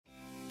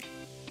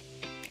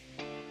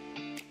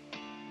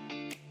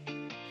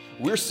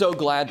We're so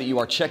glad that you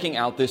are checking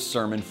out this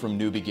sermon from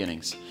New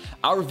Beginnings.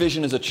 Our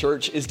vision as a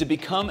church is to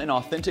become an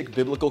authentic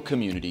biblical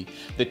community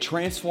that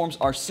transforms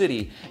our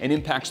city and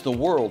impacts the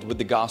world with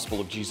the gospel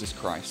of Jesus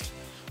Christ.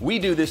 We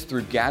do this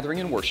through gathering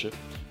in worship,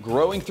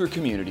 growing through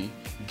community,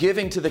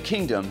 giving to the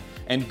kingdom,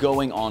 and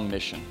going on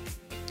mission.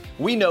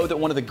 We know that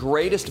one of the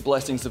greatest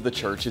blessings of the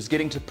church is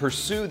getting to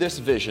pursue this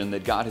vision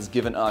that God has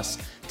given us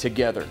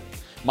together.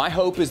 My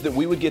hope is that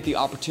we would get the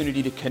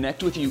opportunity to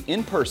connect with you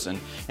in person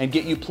and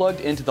get you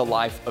plugged into the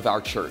life of our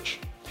church.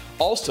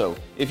 Also,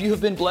 if you have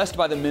been blessed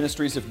by the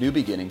ministries of New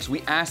Beginnings, we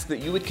ask that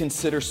you would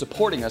consider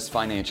supporting us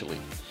financially.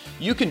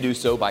 You can do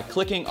so by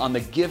clicking on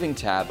the Giving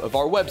tab of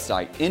our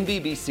website,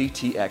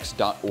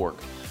 nbbctx.org.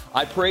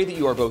 I pray that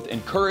you are both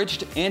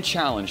encouraged and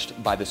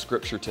challenged by the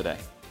scripture today.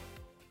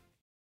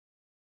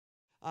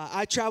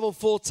 I travel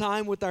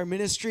full-time with our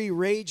ministry,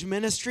 Rage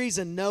Ministries,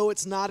 and no,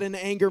 it's not an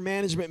anger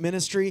management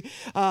ministry,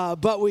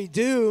 but we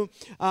do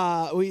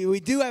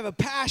have a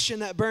passion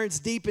that burns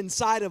deep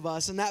inside of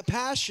us, and that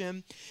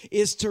passion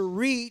is to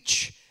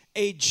reach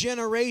a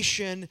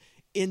generation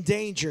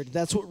endangered.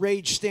 That's what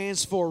Rage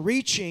stands for,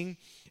 reaching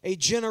a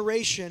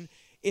generation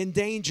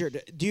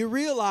endangered. Do you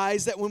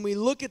realize that when we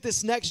look at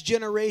this next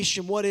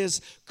generation, what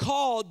is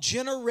called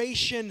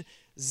Generation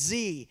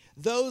Z,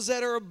 those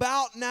that are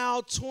about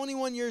now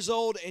 21 years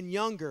old and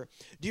younger,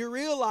 do you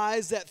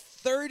realize that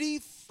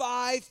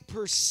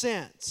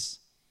 35%,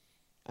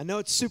 I know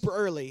it's super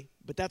early,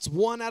 but that's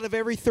one out of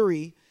every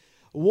three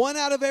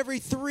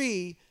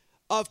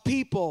of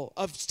people,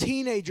 of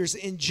teenagers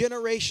in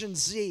Generation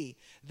Z,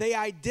 they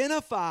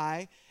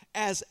identify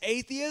as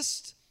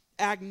atheist,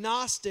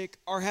 agnostic,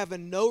 or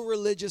having no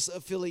religious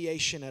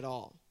affiliation at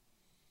all.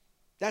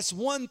 That's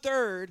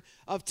 1/3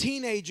 of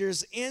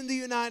teenagers in the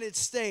United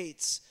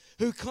States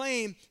who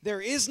claim there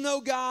is no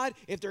God.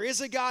 If there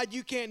is a God,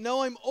 you can't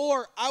know him,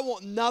 or I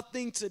want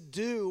nothing to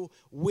do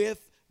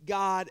with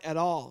God at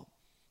all.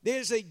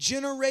 There's a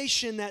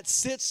generation that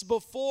sits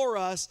before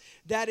us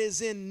that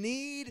is in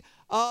need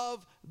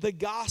of the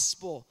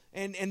gospel.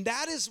 And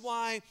that is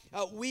why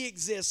we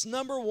exist.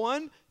 Number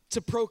one,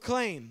 to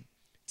proclaim,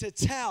 to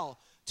tell,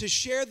 to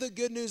share the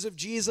good news of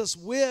Jesus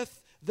with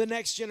the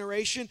next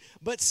generation.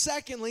 But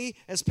secondly,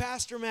 as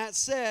Pastor Matt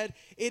said,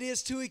 it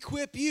is to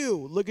equip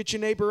you. Look at your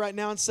neighbor right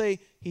now and say,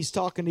 he's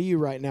talking to you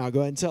right now.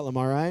 Go ahead and tell him,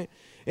 all right?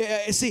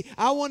 See,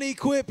 I want to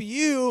equip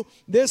you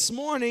this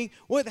morning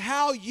with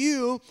how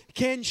you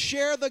can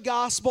share the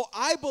gospel,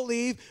 I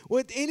believe,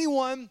 with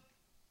anyone,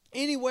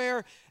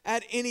 anywhere,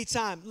 at any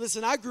time.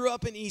 Listen, I grew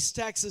up in East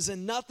Texas,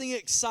 and nothing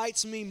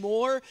excites me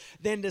more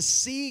than to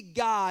see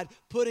God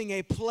putting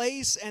a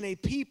place and a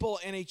people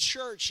and a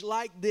church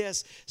like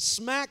this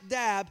smack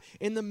dab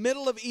in the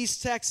middle of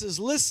East Texas,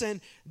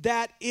 listen,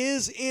 that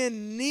is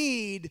in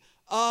need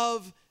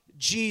of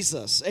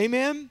Jesus.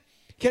 Amen?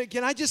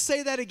 Can I just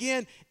say that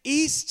again?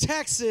 East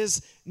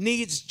Texas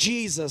needs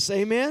Jesus.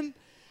 Amen?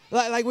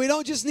 Like we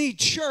don't just need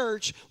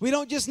church. We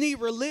don't just need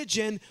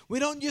religion. We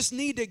don't just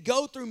need to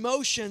go through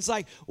motions.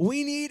 Like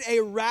we need a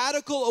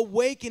radical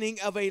awakening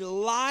of a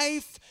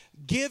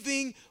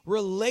life-giving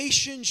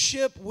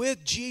relationship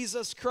with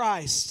Jesus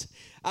Christ.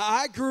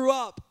 I grew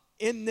up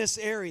in this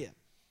area.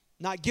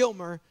 Not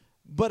Gilmer,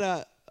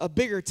 but a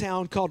bigger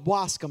town called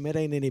Wascom. It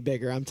ain't any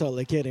bigger. I'm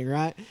totally kidding,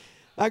 right?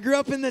 I grew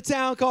up in the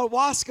town called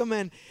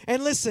Wascom.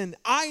 And listen,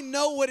 I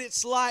know what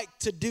it's like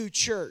to do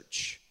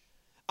church.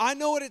 I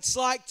know what it's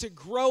like to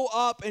grow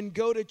up and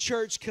go to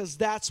church because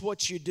that's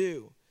what you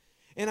do.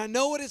 And I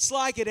know what it's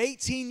like at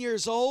 18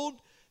 years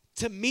old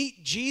to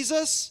meet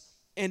Jesus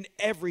and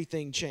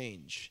everything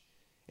change.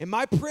 And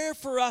my prayer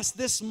for us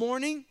this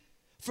morning,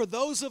 for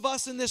those of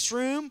us in this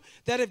room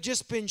that have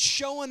just been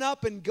showing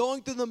up and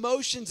going through the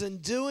motions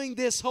and doing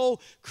this whole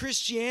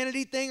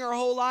Christianity thing our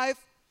whole life,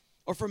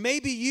 or for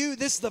maybe you,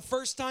 this is the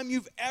first time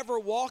you've ever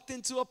walked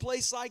into a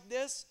place like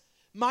this,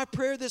 my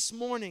prayer this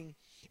morning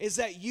is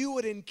that you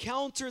would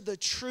encounter the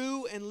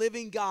true and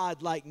living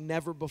God like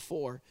never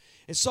before.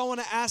 And so I want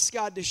to ask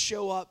God to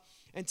show up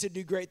and to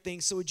do great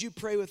things. So would you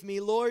pray with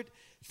me? Lord,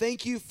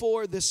 thank you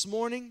for this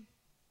morning.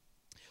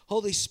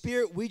 Holy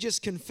Spirit, we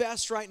just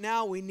confess right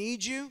now we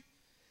need you.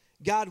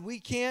 God,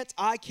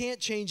 I can't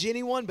change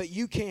anyone, but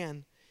you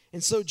can.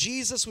 And so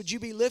Jesus, would you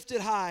be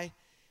lifted high?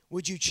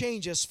 Would you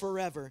change us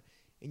forever?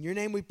 In your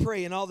name we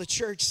pray. And all the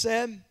church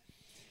said,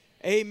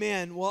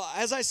 amen. Well,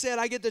 as I said,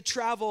 I get to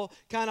travel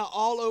kind of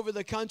all over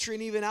the country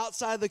and even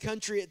outside the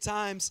country at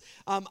times.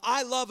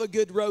 I love a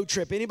good road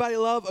trip. Anybody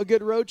love a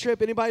good road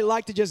trip? Anybody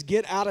like to just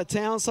get out of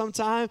town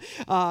sometime?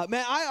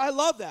 Man, I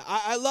love that.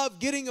 I love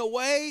getting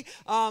away.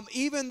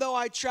 Even though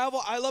I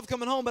travel, I love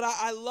coming home, but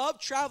I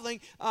love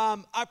traveling.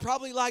 I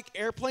probably like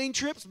airplane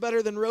trips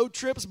better than road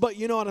trips, but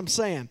you know what I'm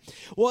saying.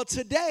 Well,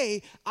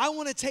 today, I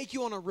want to take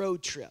you on a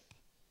road trip.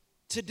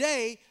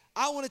 Today,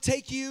 I want to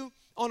take you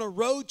on a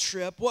road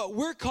trip, what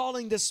we're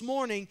calling this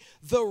morning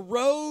the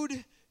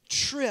road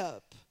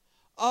trip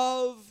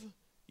of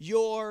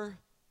your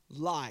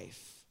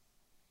life.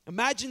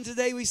 Imagine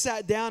today we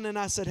sat down and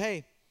I said,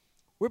 hey,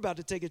 we're about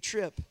to take a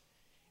trip,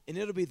 and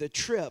it'll be the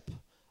trip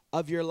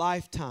of your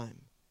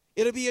lifetime.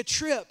 It'll be a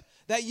trip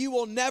that you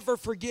will never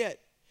forget.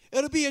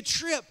 It'll be a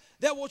trip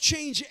that will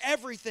change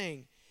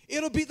everything.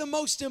 It'll be the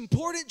most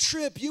important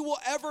trip you will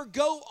ever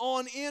go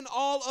on in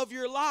all of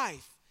your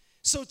life.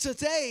 So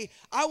today,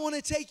 I want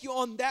to take you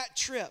on that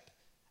trip.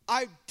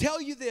 I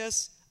tell you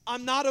this,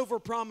 I'm not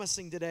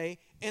over-promising today,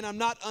 and I'm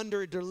not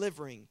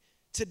under-delivering.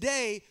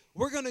 Today,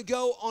 we're going to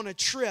go on a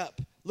trip.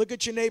 Look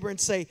at your neighbor and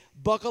say,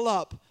 buckle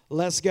up,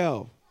 let's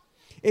go.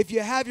 If you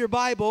have your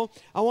Bible,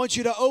 I want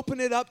you to open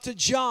it up to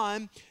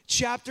John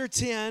chapter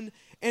 10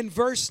 and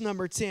verse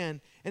number 10.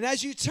 And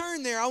as you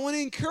turn there, I want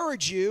to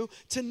encourage you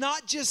to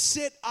not just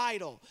sit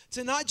idle,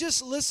 to not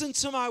just listen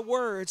to my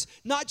words,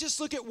 not just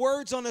look at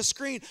words on a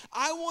screen.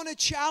 I want to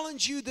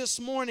challenge you this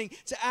morning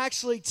to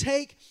actually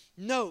take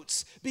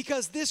notes,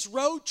 because this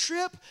road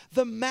trip,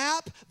 the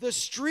map, the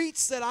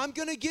streets that I'm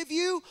going to give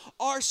you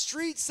are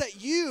streets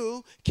that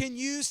you can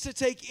use to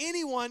take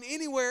anyone,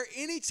 anywhere,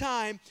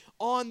 anytime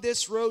on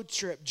this road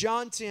trip.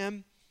 John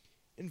 10,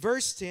 in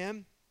verse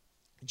 10,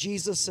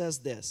 Jesus says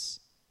this.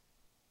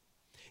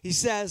 He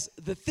says,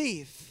 the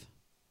thief,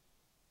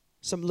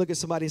 look at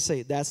somebody and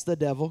say, that's the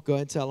devil. Go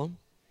ahead and tell them.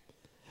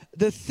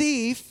 The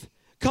thief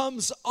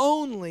comes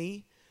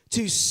only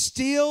to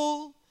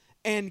steal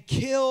and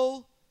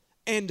kill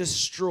and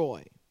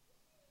destroy.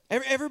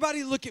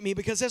 Everybody look at me,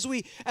 because as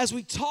we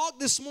talk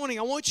this morning,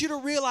 I want you to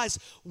realize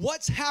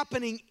what's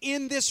happening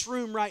in this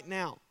room right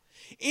now.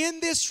 In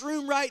this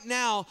room right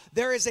now,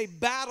 there is a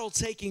battle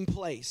taking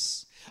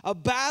place. A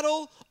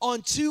battle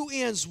on two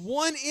ends.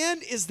 One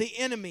end is the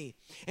enemy,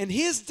 and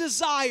his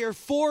desire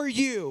for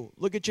you.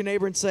 Look at your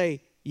neighbor and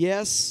say,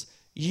 yes,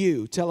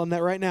 you. Tell him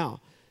that right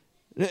now.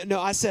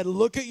 No, I said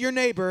look at your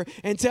neighbor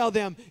and tell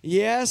them,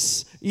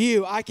 yes,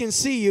 you. I can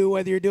see you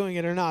whether you're doing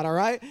it or not, all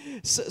right?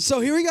 So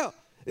here we go.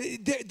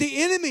 The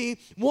enemy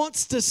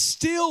wants to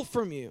steal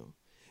from you,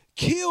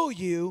 kill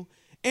you,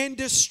 and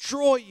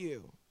destroy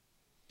you.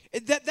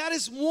 That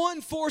is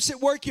one force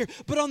at work here.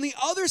 But on the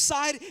other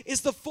side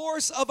is the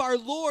force of our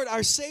Lord,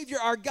 our Savior,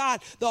 our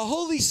God, the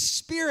Holy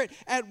Spirit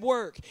at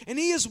work. And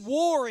He is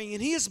warring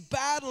and He is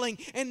battling.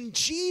 And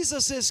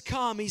Jesus has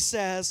come, He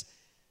says,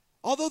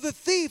 although the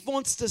thief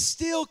wants to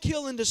steal,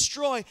 kill, and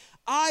destroy,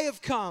 I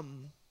have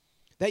come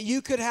that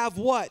you could have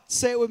what?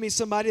 Say it with me,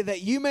 somebody.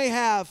 That you may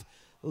have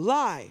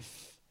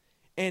life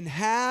and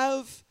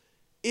have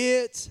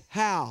it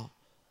how?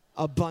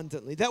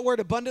 Abundantly. That word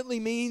abundantly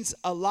means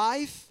a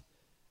life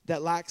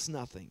that lacks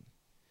nothing.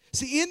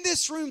 See, in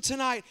this room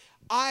tonight,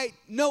 I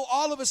know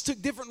all of us took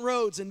different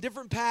roads and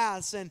different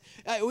paths, and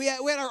we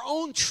had our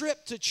own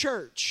trip to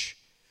church.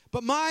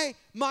 But my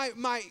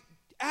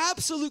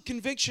absolute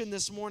conviction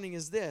this morning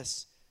is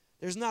this: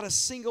 there's not a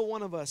single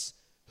one of us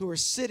who are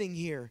sitting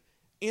here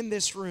in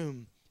this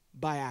room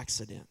by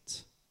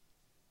accident.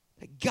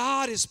 That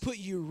God has put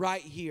you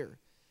right here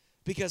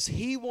because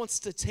He wants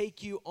to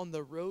take you on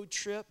the road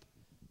trip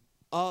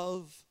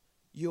of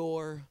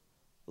your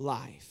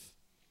life.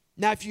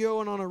 Now, if you're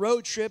going on a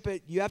road trip,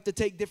 you have to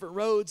take different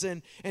roads,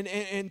 and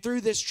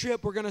through this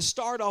trip, we're going to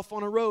start off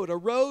on a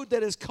road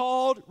that is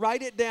called,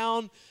 write it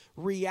down,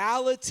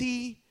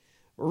 Reality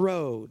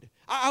Road.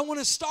 I want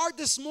to start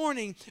this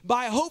morning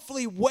by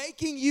hopefully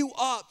waking you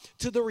up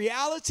to the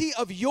reality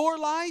of your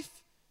life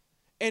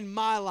and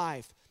my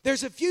life.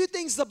 There's a few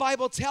things the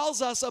Bible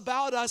tells us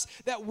about us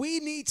that we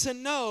need to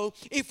know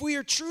if we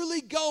are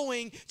truly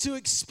going to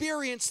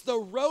experience the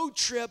road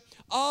trip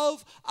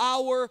of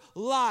our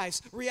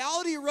lives.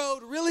 Reality Road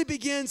really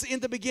begins in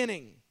the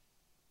beginning.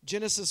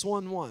 Genesis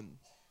 1:1.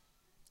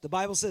 The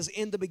Bible says,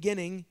 in the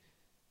beginning,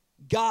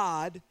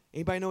 God,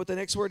 anybody know what the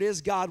next word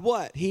is? God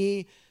what?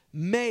 He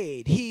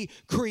made. He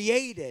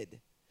created.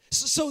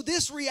 So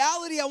this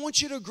reality I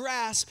want you to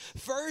grasp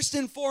first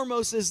and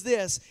foremost is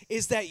this,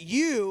 is that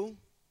you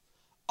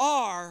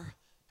are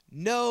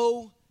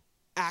no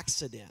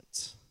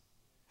accident.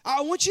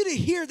 I want you to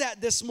hear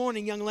that this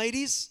morning, young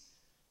ladies.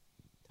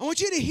 I want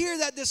you to hear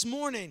that this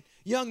morning,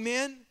 young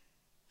men.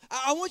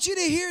 I want you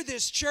to hear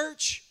this,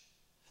 church.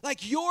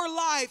 Like, your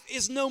life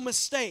is no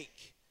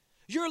mistake.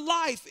 Your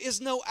life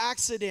is no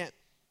accident.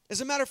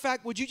 As a matter of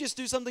fact, would you just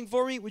do something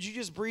for me? Would you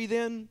just breathe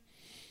in?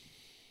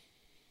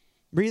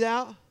 Breathe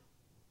out?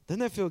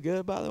 Doesn't that feel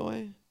good, by the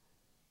way?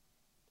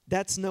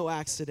 That's no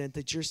accident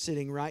that you're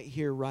sitting right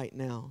here, right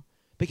now.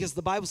 Because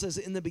the Bible says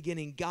in the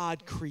beginning,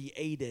 God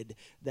created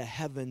the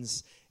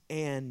heavens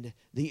and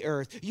the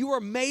earth. You are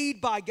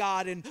made by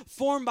God and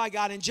formed by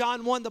God. In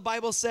John 1, the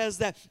Bible says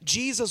that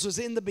Jesus was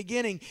in the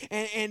beginning,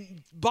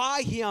 and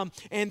by Him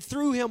and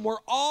through Him were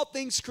all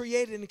things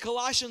created. In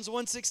Colossians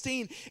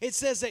 1:16, it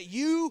says that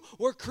you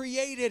were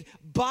created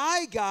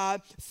by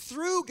God,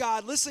 through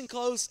God, listen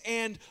close,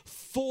 and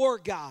for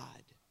God.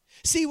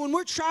 See, when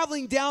we're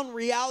traveling down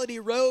Reality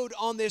Road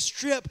on this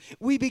trip,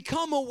 we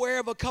become aware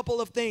of a couple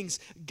of things.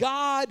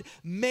 God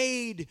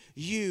made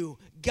you.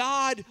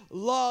 God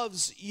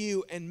loves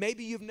you. And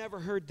maybe you've never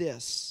heard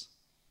this.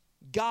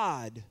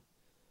 God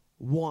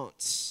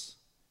wants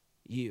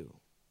you.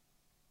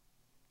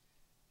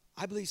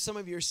 I believe some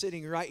of you are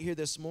sitting right here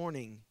this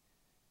morning,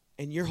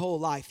 and your whole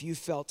life you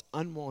felt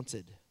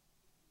unwanted,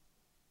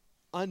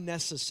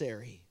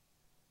 unnecessary,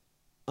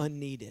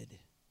 unneeded.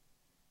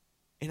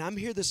 And I'm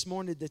here this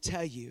morning to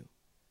tell you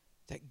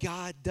that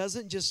God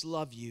doesn't just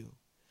love you.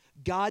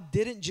 God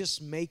didn't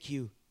just make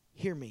you.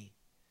 Hear me.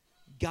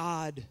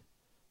 God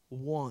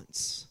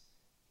wants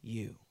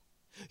you.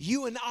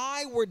 You and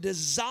I were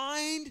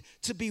designed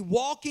to be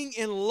walking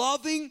in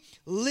loving,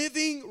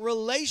 living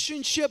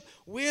relationship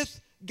with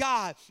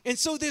God. And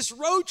so this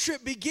road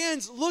trip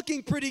begins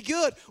looking pretty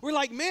good. We're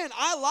like, man,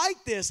 I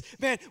like this.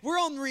 Man, we're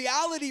on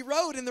reality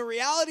road, and the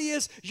reality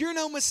is you're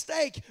no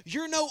mistake.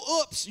 You're no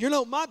oops. You're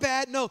no my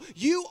bad. No,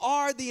 you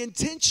are the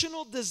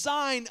intentional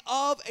design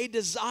of a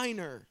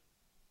designer.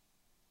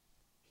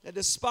 That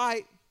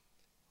despite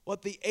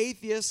what the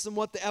atheists and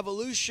what the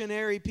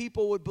evolutionary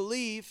people would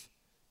believe,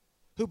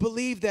 who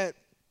believe that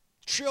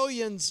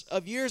trillions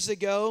of years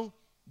ago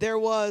there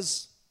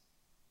was,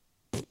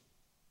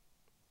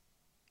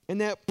 and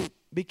that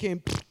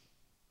became,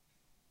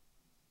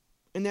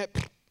 and that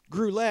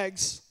grew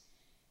legs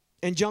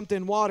and jumped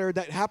in water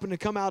that happened to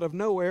come out of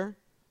nowhere.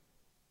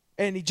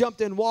 And he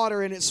jumped in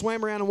water and it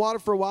swam around in water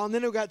for a while. And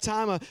then it got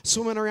time of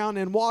swimming around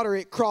in water.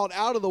 It crawled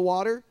out of the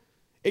water.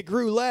 It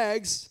grew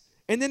legs.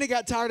 And then it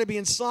got tired of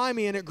being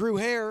slimy and it grew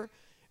hair.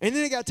 And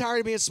then it got tired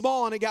of being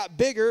small and it got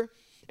bigger.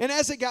 And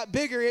as it got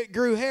bigger, it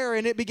grew hair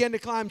and it began to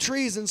climb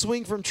trees and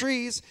swing from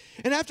trees.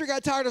 And after it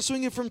got tired of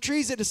swinging from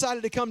trees, it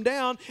decided to come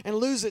down and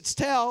lose its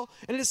tail.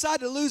 And it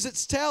decided to lose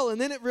its tail, and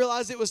then it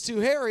realized it was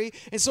too hairy.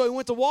 And so he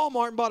went to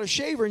Walmart and bought a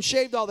shaver and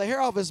shaved all the hair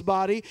off his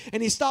body.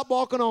 And he stopped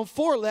walking on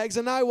 4 legs,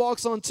 and now he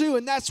walks on 2.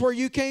 And that's where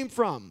you came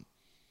from.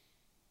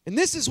 And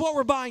this is what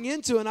we're buying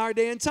into in our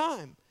day and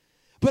time.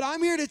 But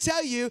I'm here to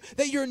tell you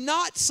that you're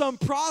not some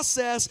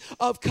process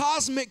of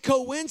cosmic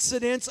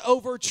coincidence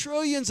over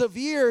trillions of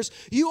years.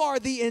 You are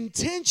the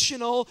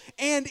intentional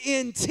and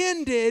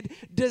intended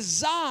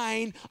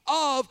design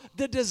of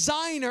the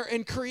designer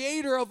and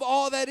creator of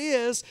all that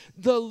is,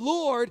 the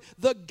Lord,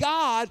 the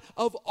God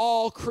of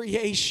all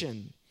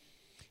creation.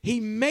 He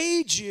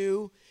made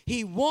you,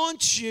 He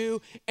wants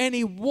you, and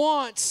He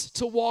wants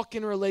to walk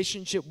in a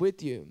relationship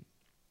with you.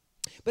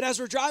 But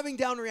as we're driving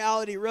down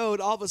Reality Road,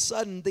 all of a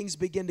sudden things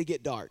begin to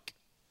get dark.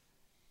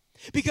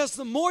 Because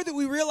the more that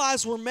we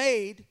realize we're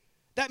made,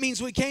 that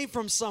means we came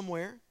from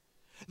somewhere.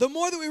 The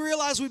more that we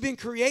realize we've been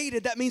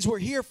created, that means we're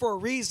here for a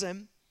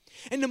reason.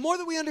 And the more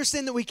that we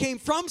understand that we came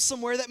from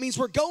somewhere, that means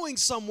we're going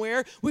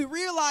somewhere, we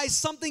realize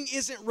something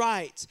isn't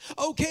right.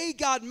 Okay,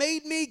 God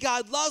made me,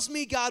 God loves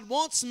me, God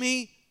wants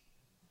me.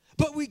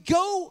 But we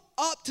go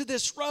up to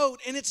this road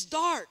and it's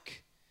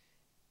dark.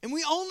 And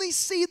we only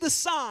see the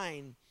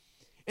sign.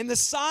 And the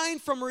sign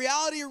from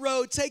Reality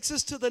Road takes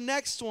us to the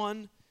next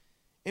one,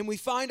 and we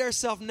find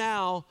ourselves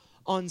now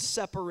on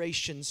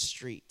Separation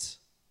Street.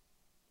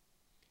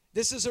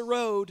 This is a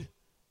road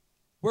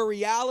where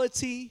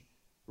Reality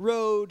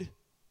Road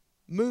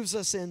moves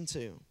us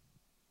into.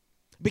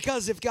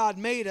 Because if God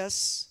made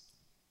us,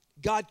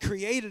 God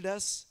created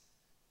us,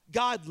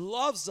 God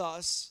loves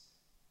us,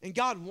 and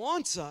God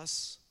wants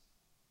us,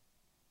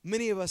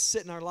 many of us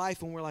sit in our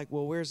life and we're like,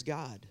 well, where's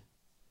God?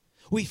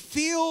 We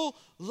feel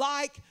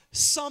like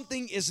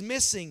something is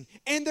missing,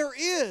 and there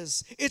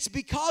is. It's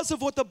because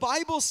of what the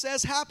Bible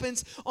says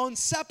happens on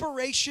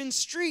Separation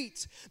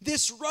Street.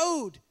 This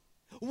road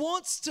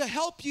wants to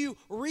help you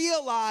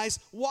realize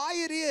why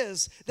it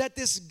is that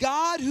this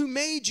God who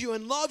made you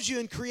and loves you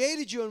and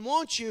created you and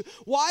wants you,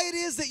 why it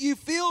is that you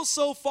feel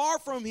so far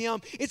from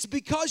Him. It's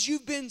because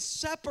you've been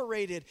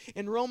separated.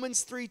 In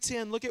Romans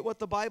 3:10, look at what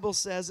the Bible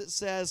says. It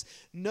says,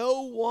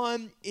 no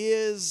one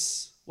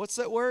is, what's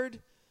that word?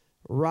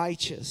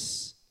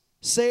 Righteous.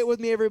 Say it with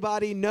me,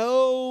 everybody.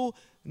 No,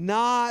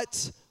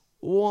 not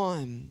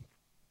one.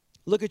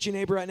 Look at your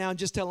neighbor right now and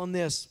just tell them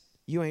this.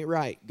 You ain't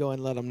right. Go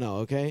and let them know,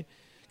 okay?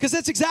 Because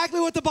that's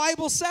exactly what the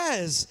Bible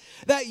says.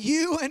 That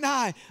you and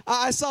I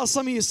saw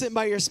some of you sitting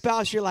by your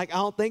spouse. You're like, I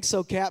don't think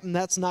so, Captain.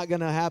 That's not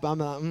going to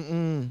happen.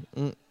 I'm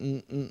like,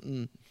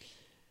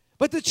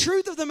 But the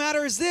truth of the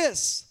matter is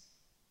this.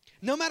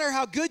 No matter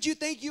how good you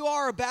think you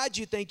are or bad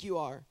you think you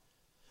are,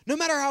 no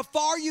matter how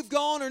far you've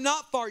gone or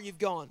not far you've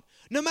gone,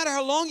 no matter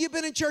how long you've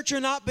been in church or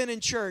not been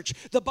in church,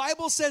 the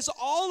Bible says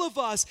all of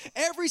us,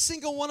 every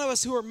single one of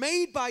us who are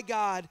made by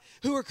God,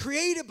 who are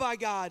created by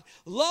God,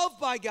 loved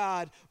by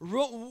God,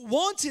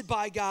 wanted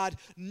by God,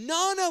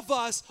 none of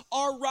us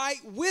are right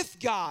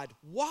with God.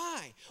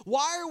 Why?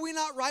 Why are we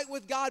not right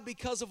with God?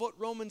 Because of what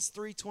Romans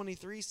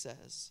 3:23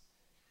 says.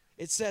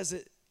 It says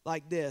it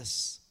like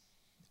this.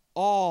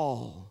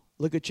 All,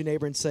 look at your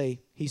neighbor and say,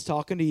 he's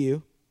talking to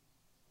you.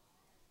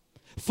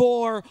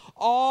 For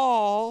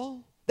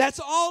all,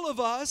 that's all of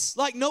us,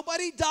 like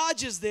nobody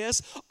dodges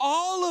this.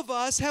 All of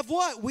us have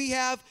what? We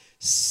have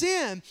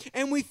sin,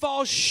 and we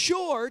fall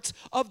short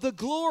of the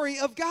glory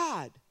of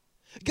God.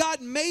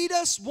 God made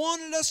us,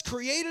 wanted us,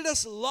 created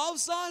us,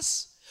 loves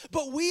us,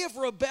 but we have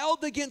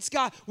rebelled against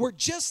God. We're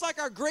just like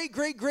our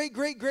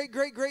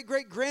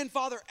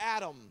great-great-great-great-great-great-great-great-grandfather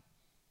Adam,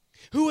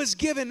 who was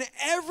given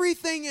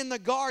everything in the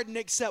garden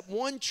except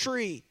one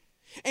tree.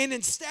 And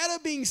instead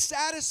of being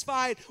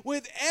satisfied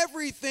with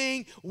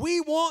everything,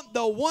 we want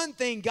the one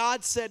thing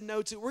God said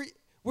no to.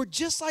 We're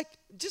just like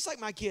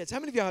my kids. How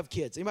many of y'all have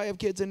kids? Anybody have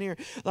kids in here?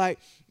 Like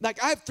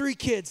I have 3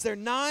 kids. They're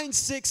 9,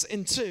 6,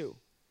 and 2.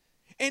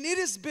 And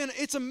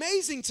it's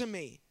amazing to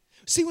me.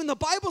 See, when the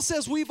Bible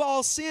says we've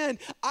all sinned,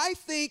 I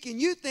think and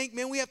you think,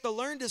 man, we have to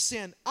learn to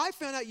sin. I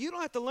found out you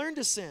don't have to learn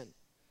to sin.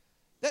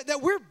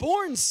 That we're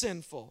born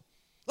sinful.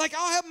 Like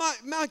I'll have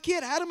my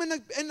kid, had him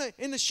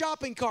in the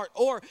shopping cart,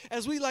 or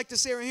as we like to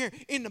say right here,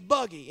 in the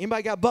buggy.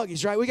 Anybody got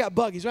buggies, right? We got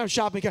buggies. We have a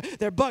shopping cart.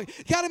 They're buggy.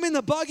 Got him in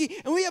the buggy,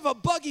 and we have a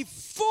buggy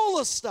full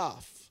of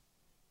stuff.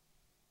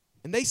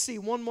 And they see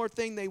one more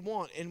thing they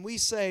want, and we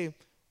say,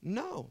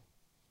 no.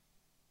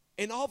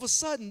 And all of a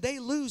sudden, they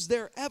lose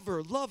their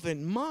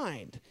ever-loving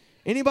mind.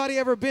 Anybody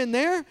ever been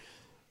there?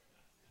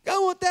 I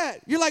want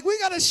that. You're like, we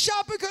got a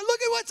shopping cart. Look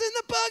at what's in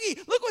the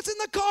buggy. Look what's in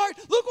the cart.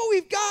 Look what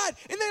we've got.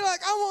 And they're like,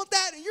 I want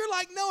that. And you're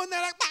like, no. And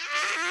they're like,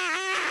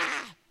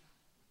 ah.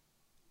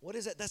 What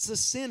is that? That's the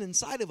sin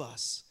inside of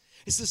us.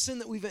 It's the sin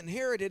that we've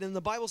inherited. And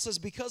the Bible says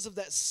because of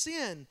that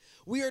sin,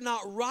 we are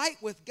not right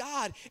with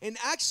God. And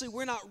actually,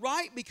 we're not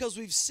right because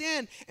we've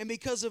sinned. And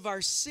because of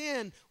our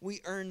sin, we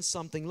earn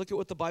something. Look at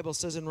what the Bible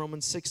says in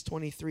Romans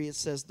 6:23. It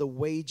says the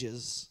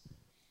wages.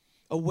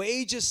 A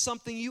wage is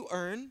something you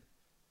earn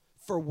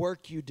for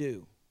work you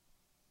do.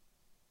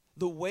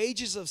 The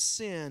wages of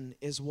sin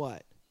is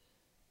what?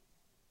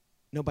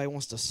 Nobody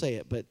wants to say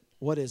it, but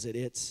what is it?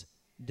 It's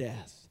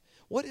death.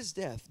 What is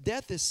death?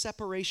 Death is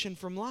separation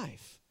from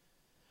life.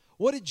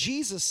 What did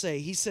Jesus say?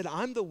 He said,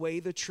 I'm the way,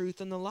 the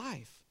truth, and the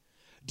life.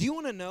 Do you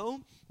want to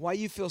know why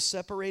you feel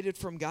separated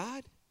from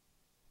God?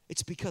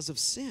 It's because of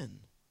sin.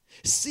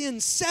 Sin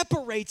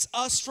separates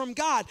us from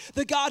God,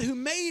 the God who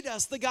made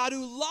us, the God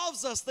who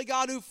loves us, the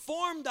God who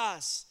formed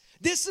us.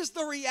 This is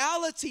the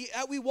reality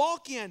that we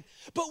walk in.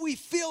 But we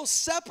feel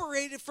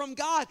separated from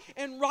God,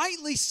 and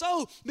rightly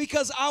so,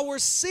 because our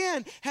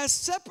sin has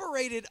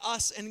separated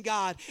us and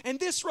God. And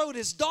this road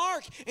is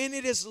dark, and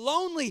it is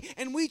lonely,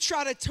 and we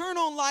try to turn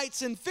on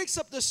lights and fix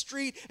up the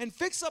street and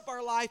fix up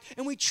our life,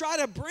 and we try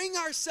to bring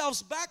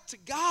ourselves back to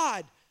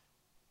God.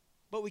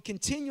 But we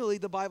continually,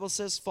 the Bible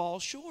says, fall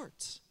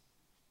short.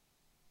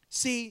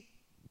 See,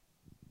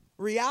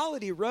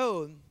 Reality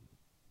Road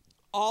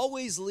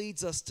always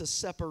leads us to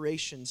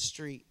Separation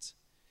Street.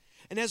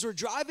 And as we're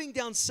driving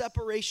down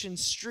Separation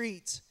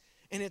Street,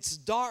 and it's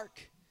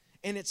dark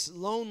and it's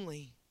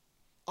lonely,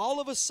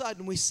 all of a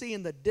sudden we see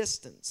in the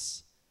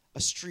distance a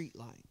street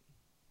light.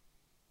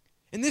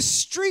 And this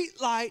street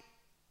light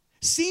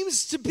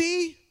seems to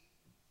be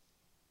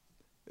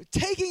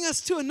taking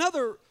us to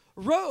another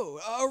road,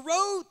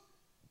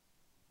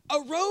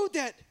 a road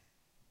that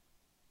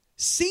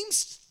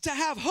seems to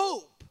have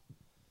hope,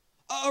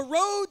 a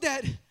road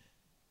that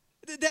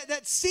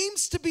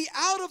seems to be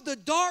out of the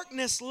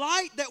darkness,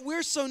 light that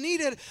we're so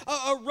needed,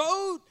 a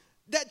road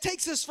that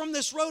takes us from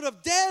this road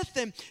of death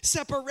and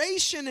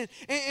separation,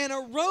 and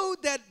a road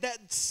that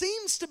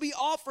seems to be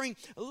offering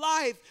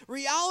life.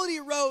 Reality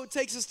Road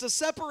takes us to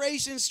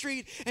Separation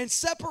Street, and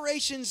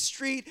Separation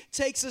Street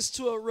takes us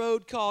to a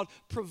road called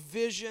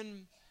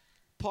Provision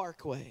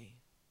Parkway.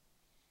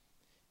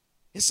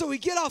 And so we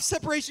get off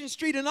Separation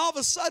Street, and all of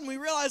a sudden we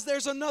realize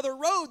there's another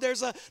road,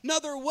 there's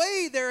another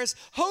way, there is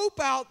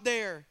hope out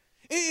there.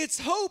 It's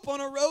hope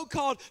on a road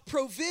called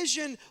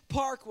Provision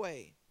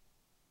Parkway.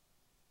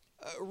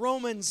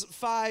 Romans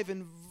 5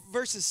 and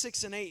verses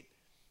 6 and 8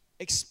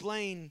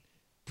 explain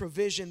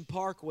Provision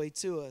Parkway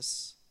to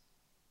us.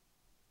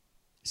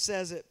 It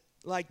says it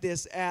like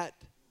this: at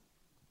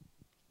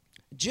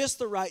just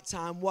the right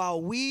time,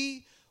 while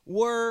we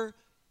were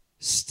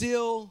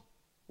still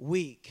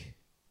weak.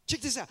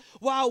 Check this out.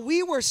 While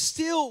we were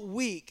still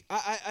weak,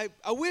 I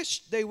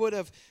wish they would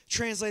have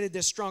translated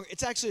this strong.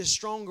 It's actually a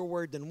stronger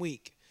word than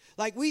weak.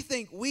 Like we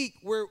think weak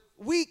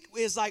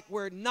is like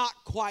we're not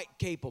quite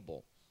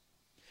capable.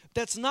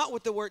 That's not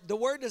what the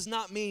word does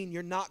not mean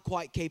you're not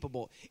quite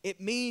capable. It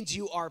means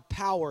you are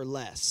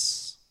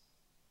powerless.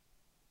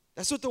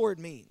 That's what the word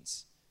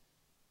means.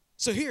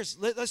 So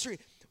let's read.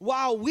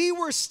 While we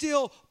were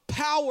still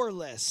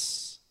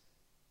powerless.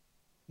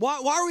 Why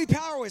are we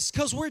powerless?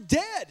 Because we're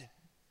dead.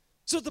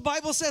 So what the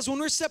Bible says, when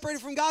we're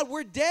separated from God,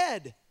 we're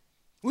dead.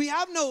 We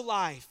have no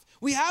life.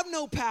 We have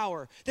no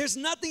power. There's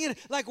nothing in it.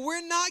 Like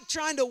we're not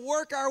trying to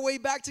work our way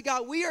back to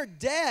God. We are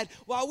dead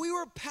while we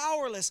were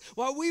powerless,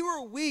 while we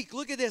were weak.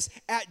 Look at this,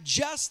 at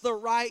just the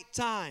right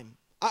time.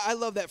 I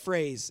love that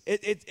phrase.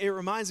 It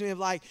reminds me of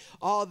like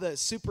all the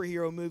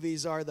superhero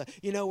movies are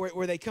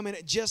where they come in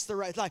at just the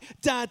right, like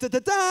da da da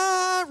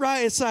da,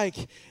 right? It's like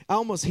I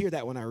almost hear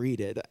that when I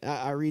read it.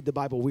 I read the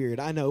Bible weird,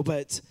 I know,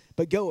 but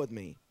go with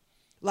me.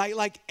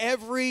 Like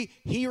every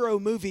hero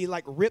movie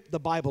like ripped the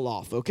Bible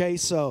off, okay?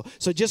 So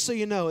just so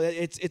you know,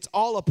 it's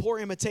all a poor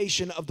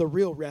imitation of the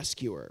real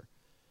rescuer.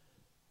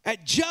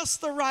 At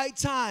just the right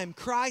time,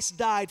 Christ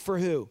died for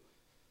who?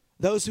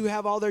 Those who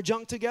have all their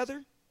junk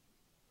together?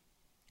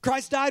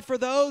 Christ died for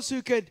those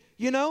who could,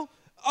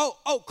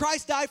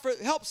 Christ died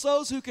helps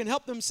those who can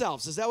help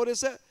themselves. Is that what it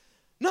said?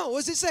 No, what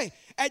does it say?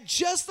 At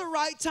just the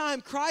right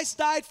time, Christ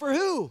died for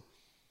who?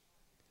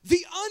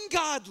 The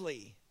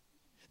ungodly.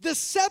 The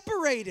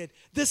separated,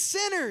 the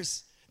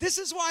sinners, This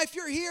is why if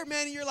you're here,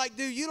 man, and you're like,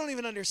 dude, you don't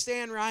even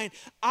understand, Ryan.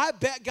 I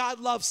bet God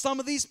loves some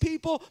of these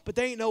people, but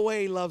there ain't no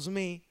way he loves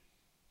me.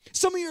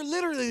 Some of you are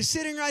literally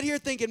sitting right here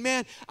thinking,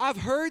 man, I've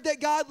heard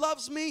that God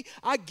loves me.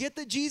 I get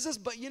that Jesus,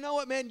 but you know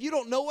what, man? You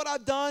don't know what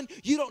I've done.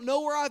 You don't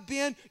know where I've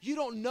been. You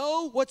don't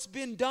know what's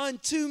been done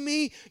to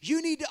me.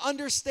 You need to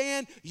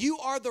understand you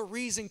are the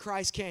reason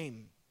Christ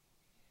came.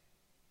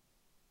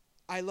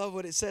 I love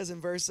what it says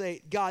in verse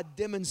 8. God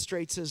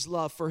demonstrates his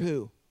love for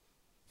who?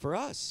 For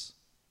us.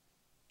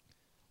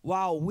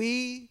 While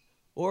we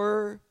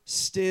were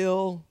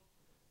still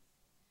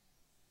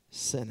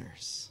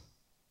sinners.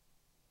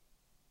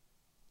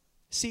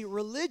 See,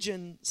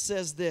 religion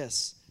says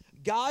this: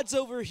 God's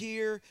over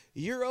here,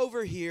 you're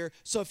over here,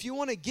 so if you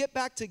want to get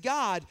back to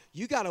God,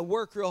 you got to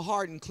work real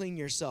hard and clean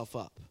yourself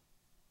up.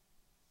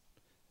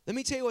 Let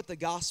me tell you what the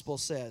gospel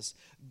says.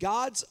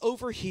 God's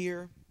over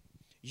here,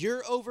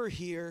 you're over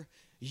here,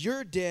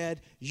 you're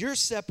dead, you're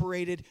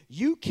separated,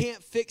 you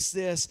can't fix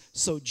this,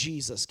 so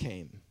Jesus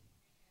came.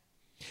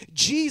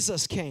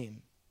 Jesus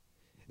came.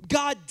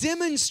 God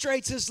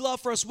demonstrates his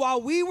love for us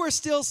while we were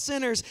still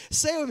sinners.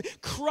 Say with me,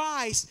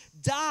 Christ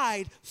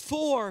died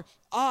for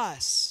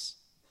us.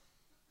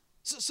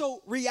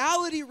 So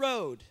Reality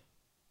Road,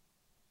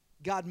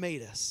 God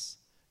made us.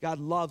 God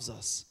loves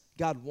us.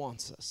 God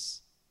wants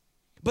us.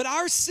 But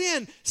our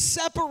sin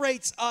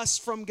separates us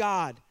from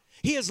God.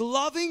 He is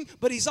loving,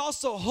 but he's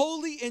also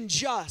holy and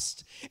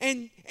just.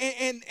 And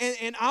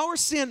our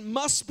sin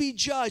must be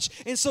judged.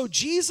 And so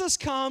Jesus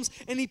comes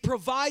and he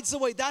provides the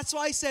way. That's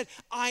why he said,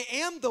 I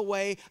am the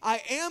way,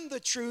 I am the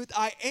truth,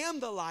 I am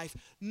the life.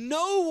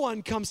 No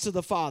one comes to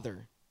the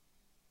Father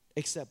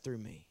except through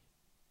me.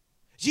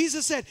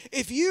 Jesus said,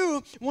 if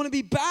you want to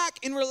be back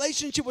in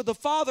relationship with the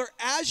Father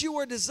as you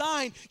were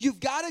designed, you've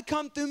got to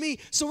come through me.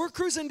 So we're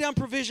cruising down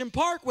Provision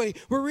Parkway.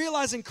 We're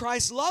realizing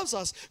Christ loves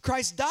us.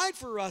 Christ died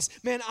for us.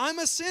 Man, I'm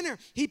a sinner.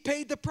 He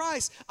paid the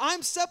price.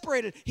 I'm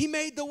separated. He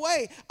made the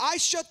way. I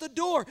shut the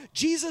door.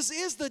 Jesus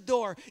is the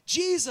door.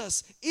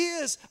 Jesus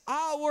is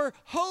our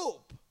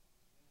hope.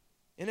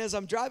 And as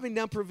I'm driving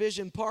down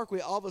Provision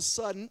Parkway, all of a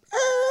sudden,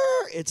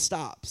 it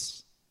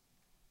stops.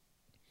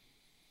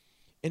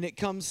 And it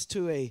comes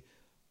to a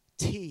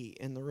T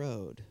in the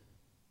road.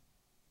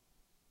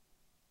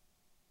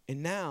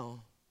 And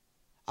now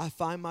I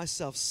find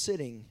myself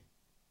sitting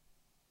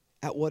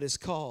at what is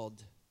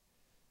called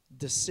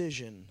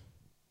Decision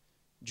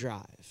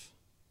Drive.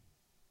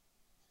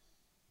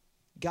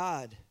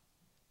 God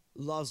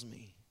loves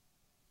me,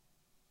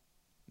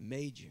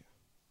 made you,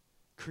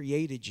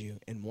 created you,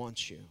 and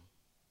wants you.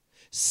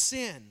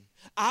 Sin,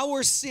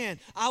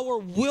 our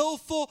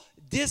willful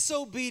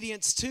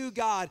disobedience to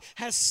God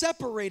has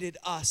separated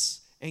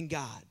us and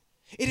God.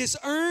 It has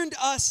earned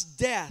us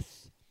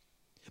death.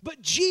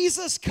 But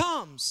Jesus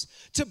comes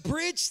to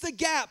bridge the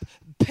gap,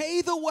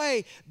 pay the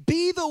way,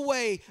 be the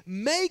way,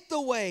 make the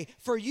way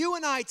for you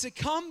and I to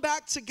come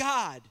back to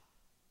God.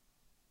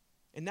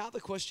 And now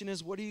the question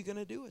is, what are you going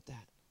to do with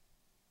that?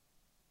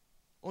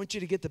 I want you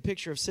to get the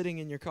picture of sitting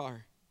in your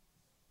car.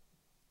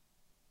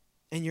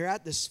 And you're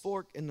at this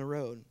fork in the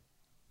road.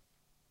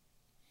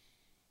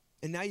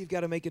 And now you've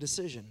got to make a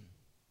decision.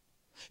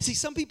 See,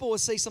 some people will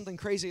say something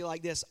crazy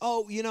like this.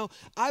 Oh,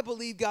 I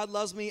believe God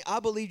loves me. I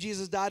believe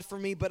Jesus died for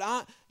me. But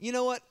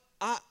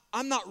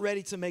I'm not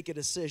ready to make a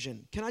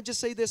decision. Can I just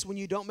say this? When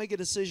you don't make a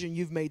decision,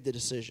 you've made the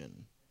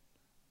decision.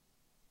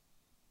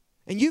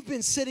 And you've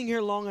been sitting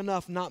here long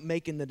enough not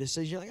making the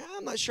decision. You're like,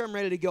 I'm not sure I'm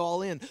ready to go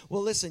all in.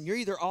 Well, listen, you're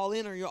either all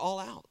in or you're all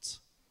out.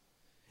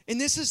 And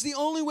this is the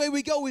only way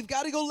we go. We've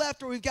got to go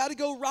left or we've got to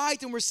go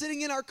right. And we're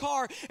sitting in our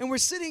car and we're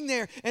sitting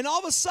there. And all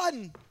of a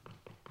sudden,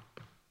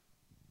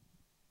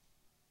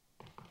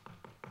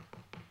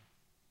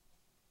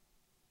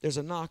 there's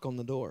a knock on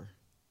the door.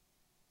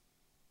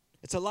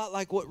 It's a lot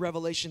like what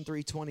Revelation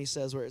 3:20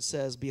 says, where it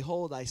says,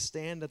 behold, I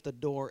stand at the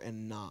door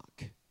and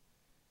knock.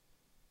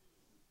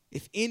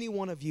 If any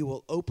one of you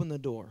will open the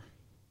door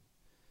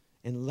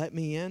and let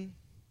me in,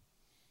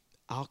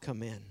 I'll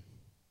come in.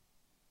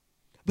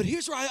 But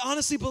here's where I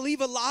honestly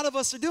believe a lot of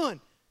us are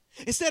doing.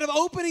 Instead of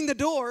opening the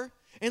door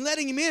and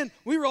letting him in,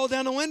 we roll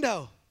down the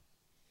window.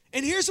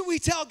 And here's what we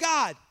tell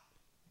God.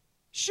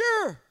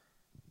 Sure,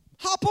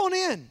 hop on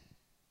in.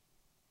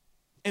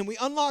 And we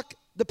unlock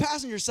the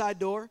passenger side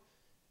door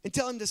and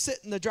tell him to sit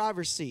in the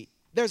driver's seat.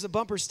 There's a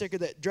bumper sticker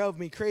that drove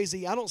me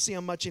crazy. I don't see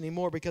them much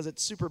anymore because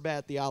it's super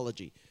bad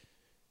theology.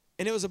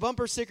 And it was a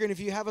bumper sticker, and if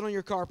you have it on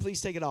your car,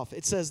 please take it off.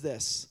 It says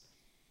this: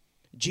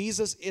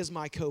 Jesus is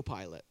my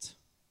co-pilot.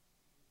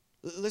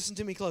 Listen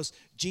to me close.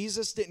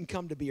 Jesus didn't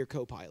come to be your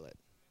co-pilot.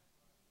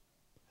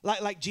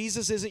 Like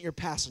Jesus isn't your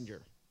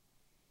passenger.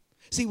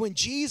 See, when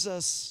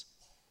Jesus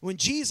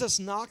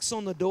knocks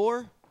on the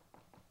door,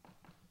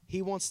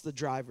 he wants the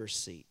driver's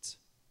seat.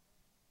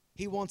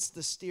 He wants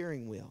the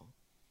steering wheel.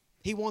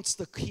 He wants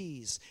the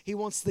keys. He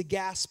wants the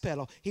gas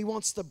pedal. He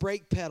wants the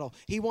brake pedal.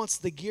 He wants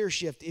the gear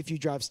shift if you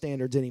drive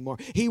standards anymore.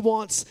 He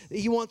wants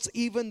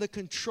even the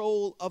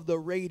control of the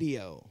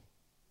radio.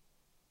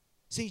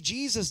 See,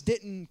 Jesus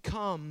didn't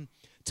come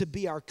to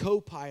be our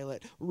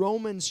co-pilot.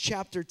 Romans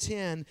chapter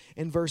 10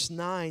 and verse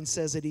 9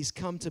 says that he's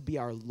come to be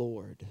our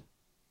Lord.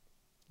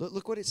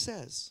 Look what it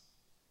says.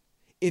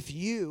 If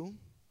you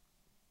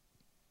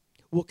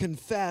will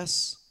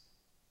confess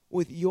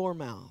with your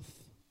mouth.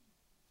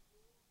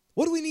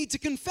 What do we need to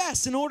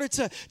confess in order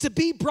to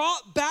be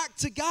brought back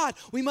to God?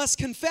 We must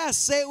confess.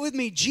 Say it with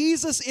me.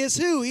 Jesus is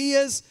who? He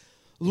is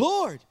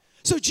Lord.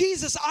 So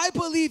Jesus, I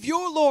believe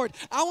you're Lord.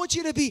 I want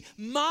you to be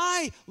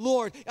my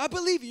Lord. I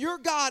believe you're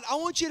God. I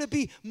want you to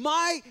be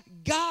my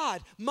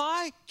God,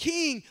 my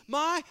King,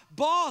 my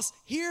boss.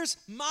 Here's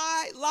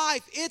my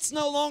life. It's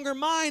no longer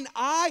mine.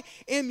 I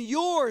am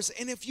yours.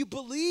 And if you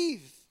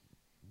believe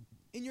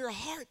in your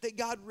heart that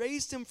God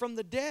raised him from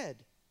the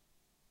dead,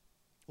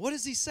 what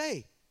does he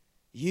say?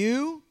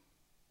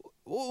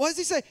 What does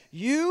he say?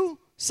 You,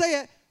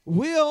 say it,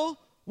 will,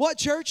 what,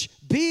 church?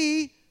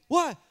 Be,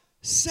 what?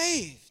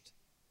 Saved.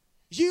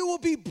 You will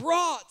be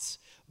brought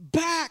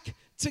back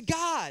to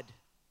God.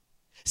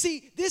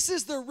 See, this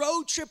is the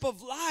road trip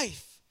of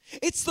life.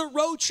 It's the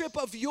road trip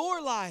of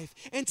your life.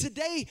 And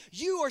today,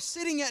 you are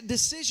sitting at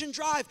Decision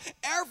Drive,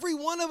 every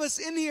one of us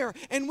in here,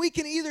 and we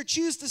can either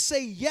choose to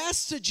say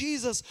yes to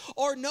Jesus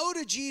or no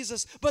to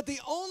Jesus. But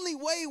the only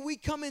way we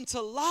come into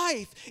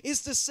life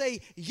is to say,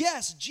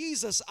 yes,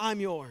 Jesus, I'm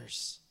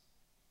yours.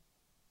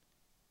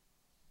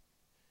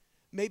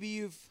 Maybe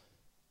you've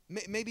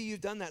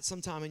done that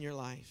sometime in your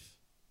life.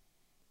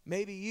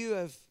 Maybe you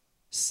have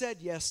said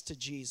yes to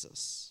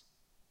Jesus.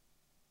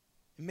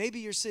 And maybe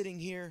you're sitting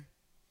here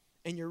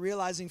and you're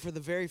realizing for the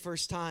very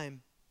first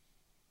time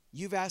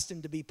you've asked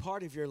him to be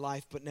part of your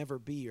life but never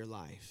be your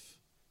life.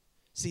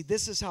 See,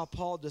 this is how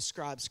Paul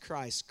describes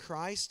Christ.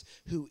 Christ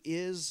who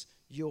is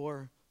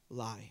your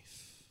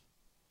life.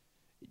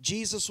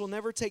 Jesus will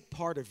never take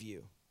part of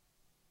you.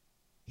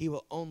 He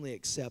will only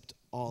accept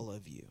all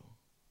of you.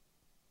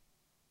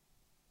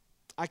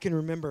 I can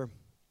remember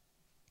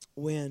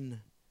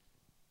when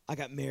I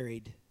got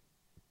married.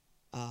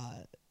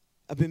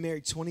 I've been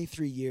married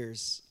 23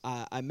 years.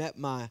 I met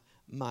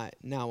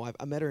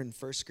I met her in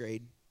first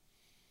grade.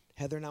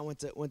 Heather and I went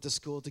to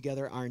school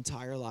together our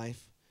entire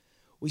life.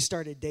 We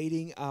started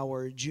dating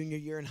our junior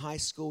year in high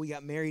school. We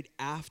got married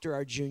after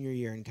our junior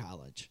year in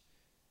college.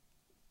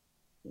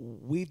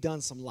 We've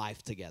done some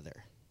life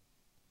together.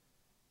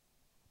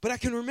 But I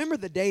can remember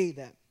the day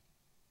that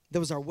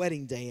was our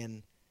wedding day,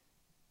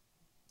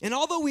 and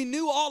although we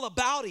knew all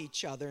about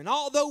each other, and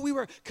although we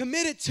were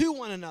committed to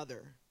one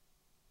another,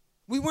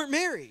 we weren't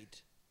married.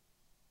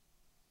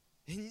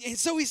 And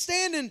so we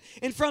stand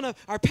in front of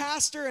our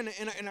pastor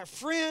and our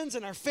friends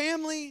and our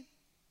family.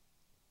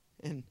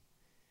 And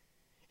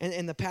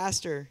the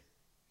pastor,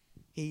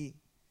 he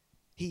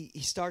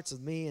starts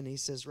with me and he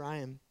says,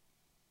 Ryan,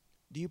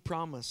 do you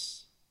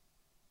promise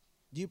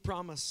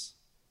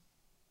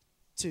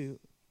to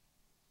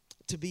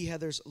be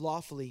Heather's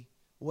lawfully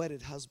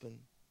wedded husband?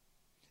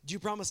 Do you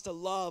promise to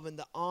love and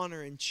to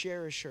honor and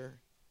cherish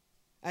her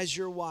as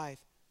your wife?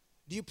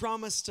 Do you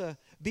promise to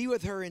be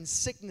with her in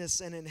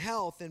sickness and in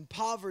health, in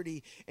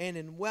poverty and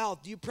in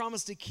wealth? Do you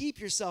promise to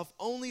keep yourself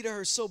only to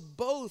her so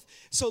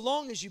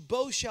long as you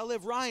both shall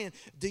live? Ryan,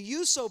 do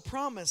you so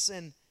promise?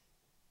 And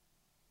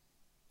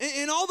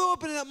although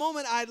up in that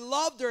moment I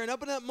loved her, and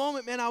up in that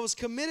moment, man, I was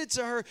committed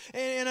to her,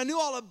 and I knew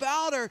all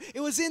about her, it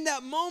was in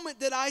that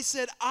moment that I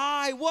said,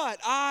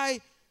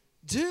 I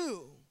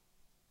do.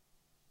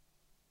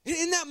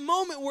 In that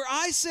moment where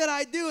I said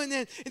I do, and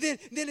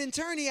then in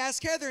turn he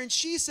asked Heather, and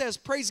she says,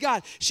 praise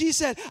God, she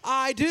said,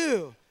 I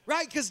do.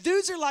 Right? Because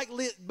dudes are like,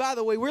 by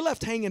the way, we're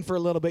left hanging for a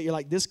little bit. You're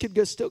like, this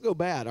could still go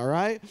bad, all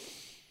right?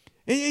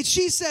 And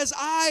she says,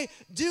 I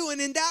do.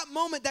 And in that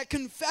moment, that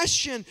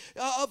confession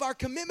of our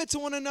commitment to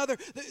one another,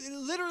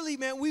 literally,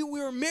 man, we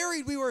were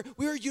married. We were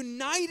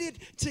united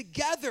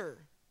together.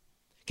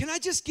 Can I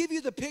just give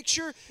you the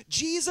picture?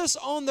 Jesus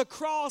on the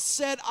cross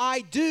said,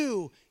 I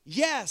do,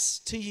 yes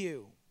to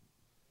you.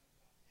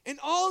 And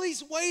all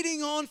he's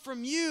waiting on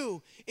from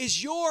you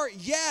is your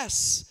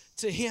yes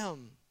to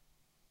him.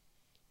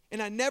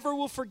 And I never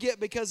will forget,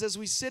 because as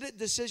we sit at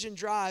Decision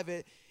Drive,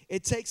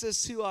 it takes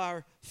us to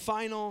our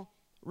final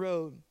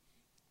road.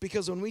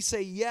 Because when we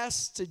say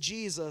yes to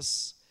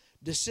Jesus,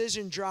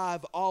 Decision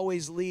Drive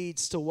always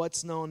leads to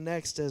what's known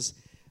next as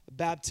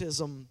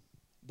Baptism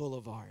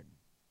Boulevard.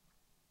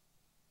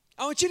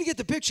 I want you to get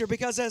the picture,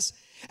 because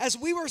as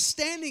we were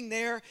standing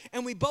there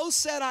and we both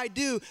said I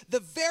do, the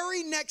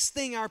very next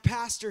thing our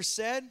pastor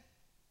said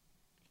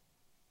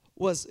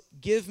was,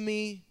 give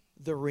me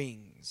the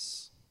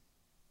rings.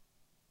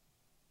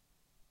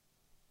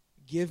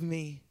 Give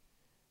me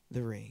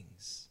the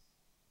rings.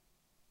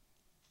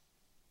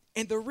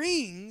 And the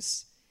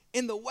rings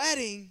in the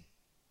wedding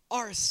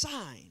are a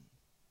sign.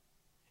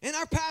 And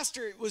our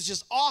pastor was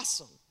just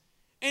awesome.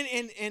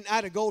 And I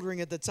had a gold ring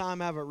at the time.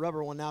 I have a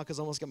rubber one now because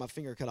I almost got my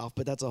finger cut off.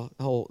 But that's a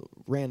whole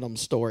random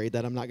story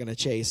that I'm not going to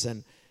chase.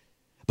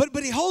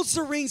 But he holds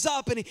the rings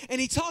up, and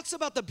he talks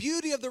about the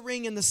beauty of the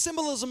ring and the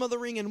symbolism of the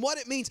ring and what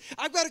it means.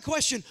 I've got a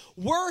question.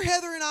 Were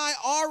Heather and I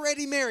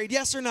already married?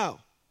 Yes or no?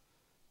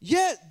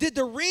 Yeah. Did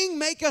the ring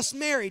make us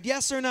married?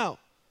 Yes or no?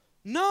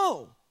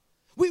 No.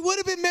 We would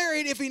have been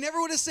married if he never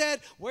would have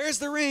said, where's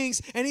the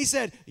rings? And he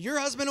said, your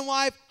husband and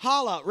wife,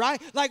 holla,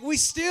 right? Like we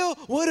still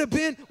would have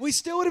been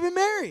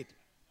married.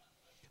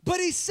 But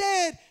he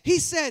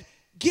said,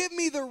 give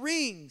me the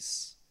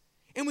rings.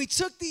 And we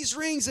took these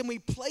rings and we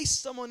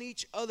placed them on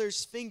each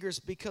other's fingers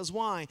because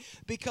why?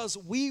 Because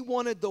we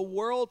wanted the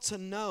world to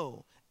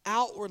know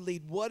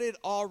outwardly what had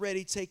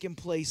already taken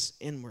place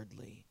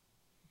inwardly.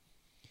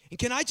 And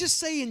can I just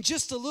say in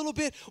just a little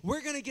bit,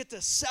 we're going to get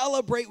to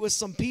celebrate with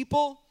some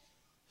people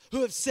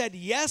who have said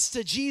yes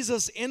to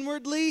Jesus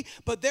inwardly,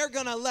 but they're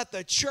going to let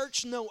the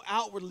church know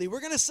outwardly.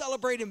 We're going to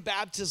celebrate in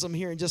baptism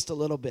here in just a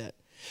little bit.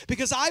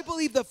 Because I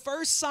believe the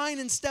first sign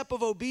and step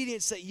of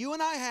obedience that you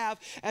and I have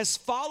as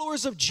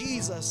followers of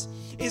Jesus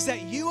is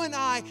that you and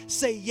I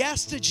say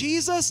yes to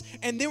Jesus,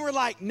 and then we're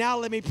like, now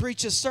let me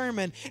preach a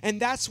sermon. And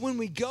that's when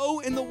we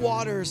go in the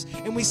waters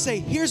and we say,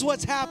 here's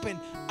what's happened.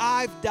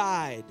 I've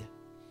died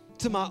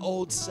to my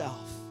old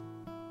self.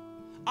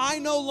 I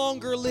no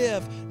longer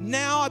live.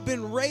 Now I've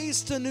been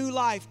raised to new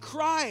life.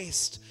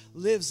 Christ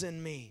lives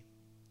in me.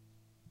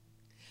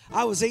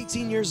 I was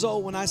 18 years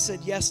old when I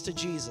said yes to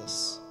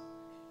Jesus.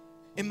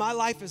 And my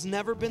life has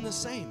never been the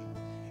same.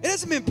 It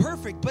hasn't been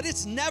perfect, but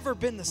it's never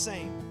been the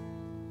same.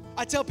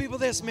 I tell people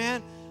this,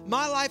 man,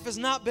 my life has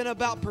not been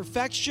about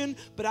perfection,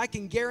 but I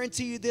can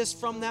guarantee you this,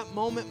 from that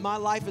moment, my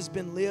life has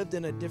been lived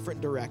in a different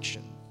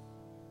direction.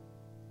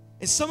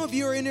 And some of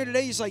you are in here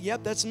today, you're just like,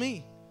 yep, that's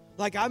me.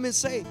 Like, I've been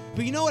saved.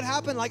 But you know what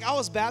happened? Like, I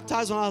was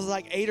baptized when I was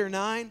like 8 or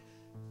 9.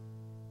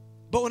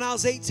 But when I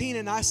was 18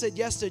 and I said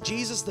yes to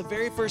Jesus, the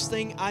very first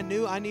thing I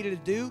knew I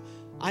needed to do,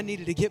 I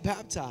needed to get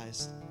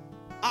baptized.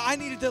 I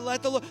needed to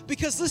let the Lord,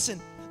 because listen,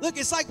 look,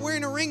 it's like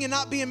wearing a ring and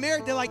not being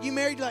married. They're like, you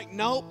married? You're like,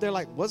 nope. They're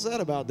like, what's that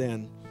about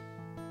then?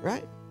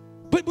 Right?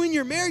 But when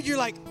you're married, you're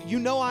like, you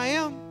know I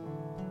am.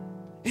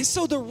 And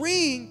so the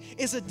ring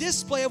is a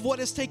display of what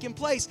has taken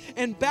place.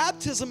 And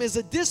baptism is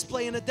a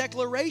display and a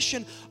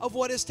declaration of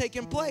what has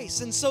taken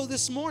place. And so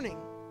this morning,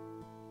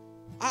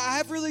 I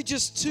have really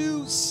just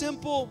two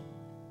simple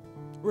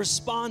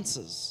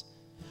responses.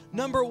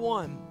 Number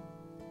one,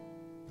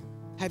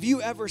 have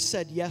you ever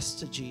said yes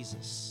to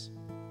Jesus?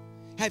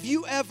 Have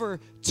you ever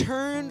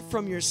turned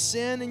from your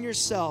sin and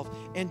yourself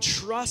and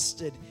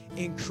trusted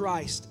in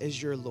Christ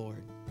as your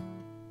Lord?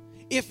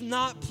 If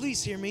not,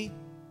 please hear me.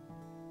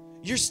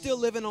 You're still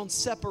living on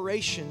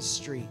Separation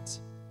Street.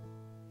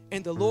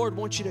 And the Lord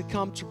wants you to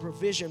come to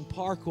Provision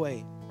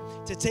Parkway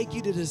to take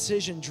you to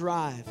Decision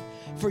Drive,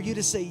 for you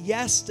to say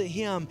yes to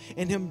Him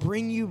and Him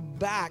bring you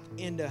back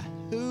into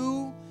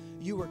who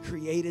you were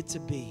created to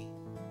be.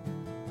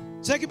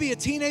 So that could be a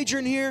teenager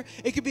in here.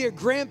 It could be a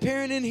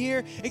grandparent in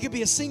here. It could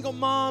be a single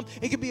mom.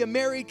 It could be a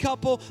married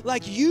couple.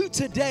 Like, you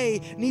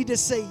today need to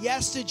say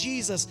yes to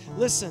Jesus.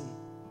 Listen,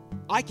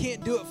 I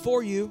can't do it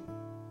for you.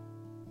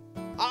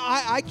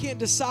 I can't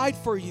decide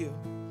for you.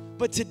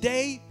 But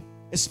today,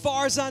 as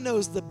far as I know,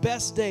 is the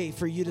best day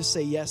for you to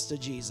say yes to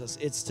Jesus.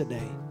 It's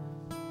today.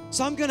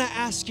 So I'm going to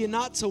ask you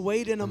not to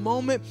wait. In a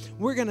moment,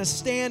 we're going to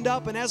stand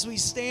up, and as we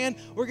stand,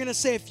 we're going to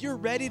say, if you're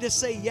ready to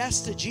say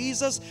yes to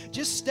Jesus,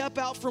 just step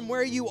out from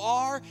where you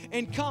are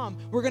and come.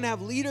 We're going to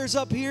have leaders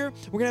up here.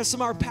 We're going to have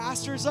some of our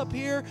pastors up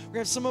here. We're going to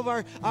have some of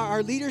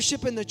our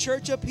leadership in the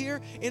church up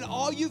here, and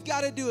all you've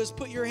got to do is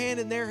put your hand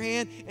in their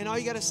hand, and all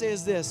you got to say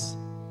is this: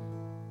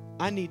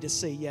 I need to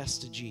say yes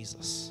to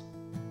Jesus.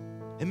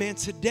 And man,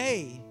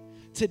 today,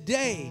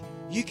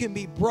 you can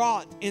be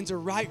brought into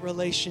right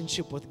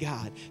relationship with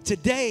God.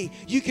 Today,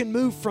 you can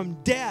move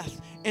from death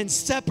and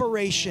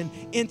separation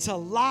into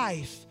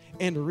life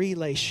and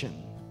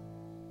relation.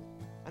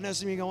 I know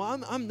some of you go,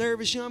 I'm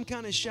nervous, I'm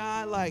kind of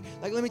shy. Like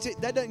let me tell you,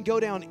 that doesn't go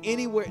down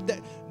anywhere.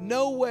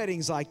 No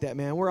weddings like that,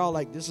 man. We're all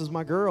like, this is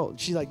my girl.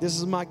 She's like, this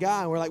is my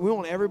guy. And we're like, we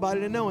want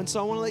everybody to know. And so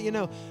I want to let you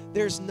know,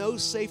 there's no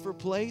safer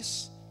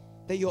place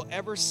that you'll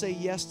ever say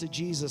yes to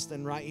Jesus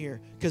than right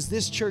here, because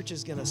this church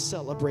is going to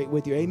celebrate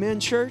with you. Amen,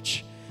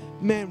 church?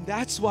 Man,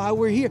 that's why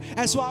we're here.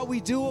 That's why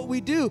we do what we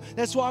do.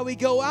 That's why we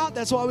go out.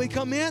 That's why we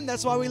come in.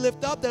 That's why we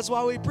lift up. That's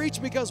why we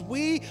preach, because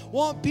we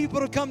want people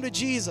to come to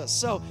Jesus.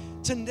 So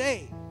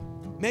today,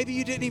 maybe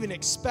you didn't even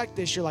expect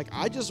this. You're like,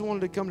 I just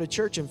wanted to come to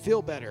church and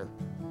feel better.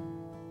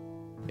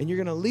 And you're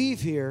going to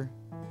leave here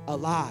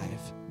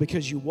alive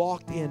because you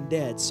walked in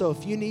dead. So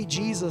if you need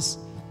Jesus,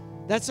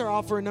 that's our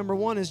offer. Number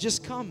one is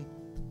just come.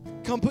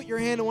 Come put your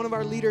hand in one of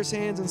our leaders'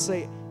 hands and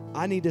say,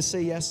 I need to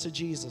say yes to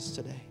Jesus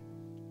today.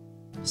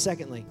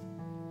 Secondly,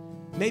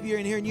 maybe you're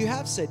in here and you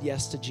have said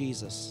yes to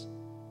Jesus,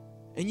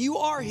 and you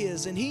are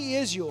His and He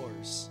is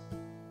yours.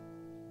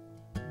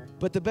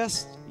 But the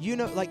best,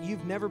 like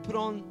you've never put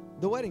on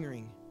the wedding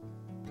ring.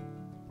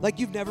 Like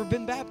you've never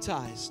been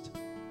baptized.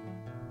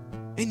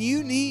 And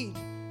you need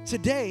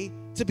today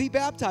to be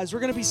baptized.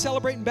 We're going to be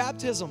celebrating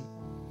baptism.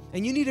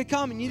 And you need to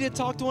come and you need to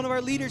talk to one of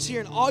our leaders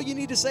here. And all you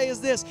need to say is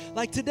this,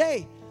 like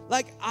today,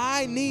 like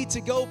I need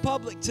to go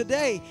public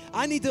today.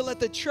 I need to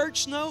let the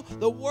church know,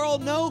 the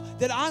world know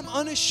that I'm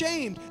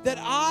unashamed, that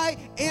I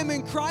am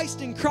in Christ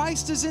and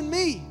Christ is in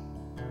me.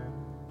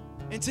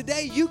 And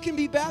today you can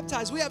be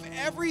baptized. We have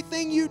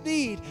everything you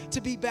need to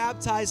be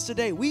baptized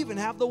today. We even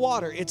have the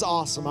water. It's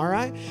awesome, all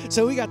right?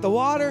 So we got the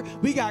water,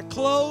 we got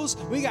clothes,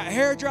 we got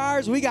hair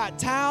dryers, we got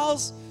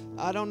towels.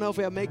 I don't know if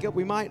we have makeup,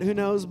 we might, who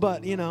knows,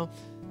 but you know.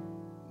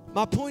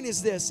 My point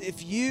is this,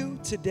 if you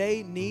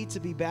today need to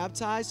be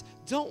baptized,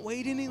 don't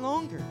wait any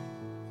longer.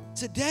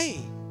 Today,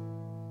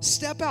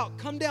 step out,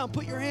 come down,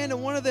 put your hand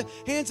in one of the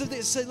hands of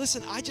this, say,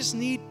 listen, I just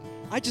need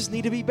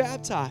to be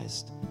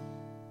baptized.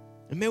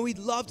 And man, we'd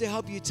love to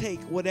help you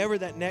take whatever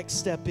that next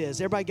step is.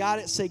 Everybody got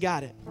it? Say,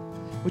 got it.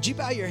 Would you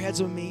bow your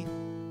heads with me?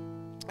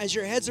 As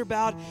your heads are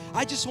bowed,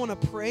 I just want to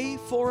pray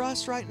for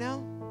us right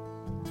now.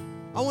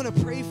 I want to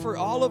pray for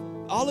all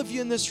of you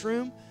in this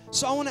room.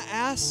 So I want to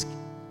ask,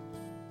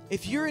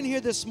 if you're in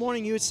here this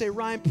morning, you would say,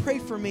 Ryan, pray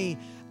for me.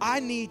 I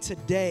need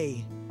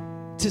today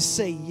to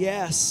say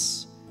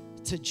yes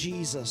to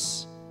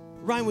Jesus.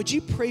 Ryan, would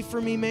you pray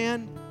for me,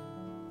 man?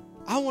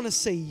 I want to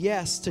say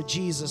yes to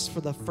Jesus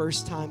for the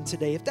first time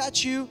today. If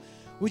that's you,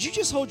 would you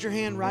just hold your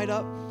hand right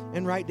up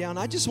and right down?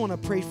 I just want to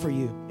pray for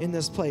you in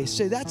this place.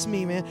 Say, that's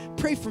me, man.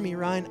 Pray for me,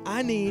 Ryan.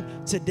 I need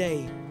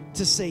today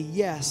to say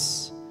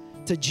yes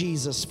to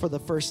Jesus for the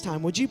first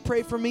time. Would you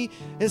pray for me?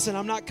 Listen,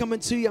 I'm not coming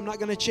to you. I'm not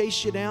going to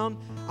chase you down.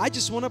 I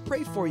just want to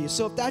pray for you.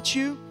 So if that's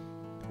you,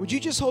 would you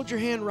just hold your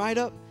hand right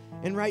up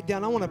and right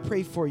down? I want to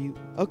pray for you.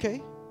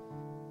 Okay?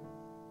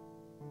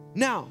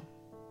 Now,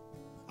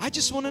 I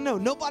just want to know.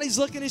 Nobody's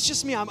looking. It's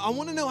just me. I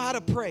want to know how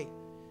to pray.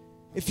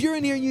 If you're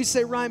in here and you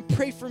say, Ryan,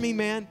 pray for me,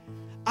 man.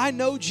 I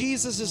know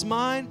Jesus is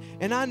mine,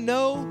 and I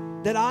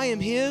know that I am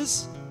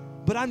his,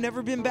 but I've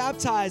never been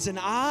baptized, and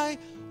I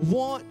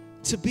want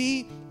to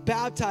be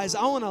baptized.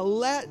 I want to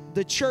let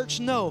the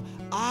church know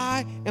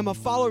I am a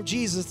follower of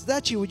Jesus. If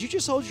that's you, would you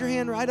just hold your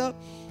hand right up?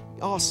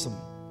 Awesome.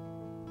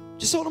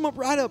 Just hold them up,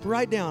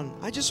 right down.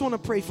 I just want to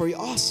pray for you.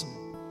 Awesome.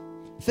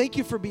 Thank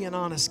you for being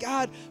honest.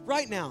 God,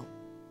 right now,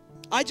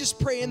 I just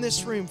pray in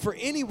this room for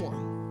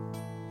anyone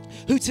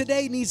who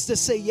today needs to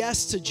say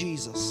yes to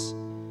Jesus.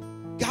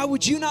 God,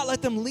 would you not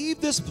let them leave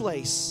this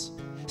place,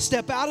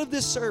 step out of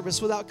this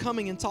service without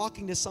coming and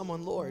talking to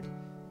someone, Lord,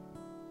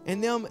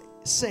 and them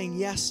saying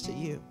yes to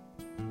you.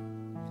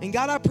 And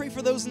God, I pray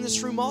for those in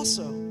this room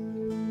also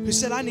who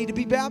said, I need to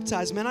be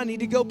baptized. Man, I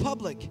need to go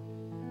public.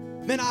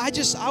 Man, I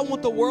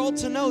want the world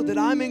to know that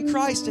I'm in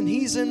Christ and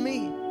he's in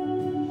me.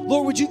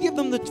 Lord, would you give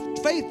them the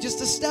faith just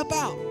to step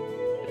out,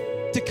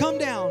 to come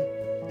down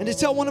and to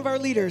tell one of our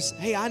leaders,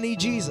 hey, I need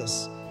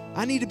Jesus.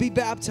 I need to be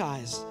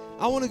baptized.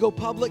 I want to go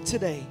public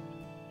today.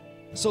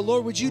 So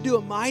Lord, would you do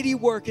a mighty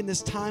work in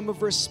this time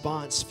of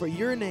response for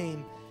your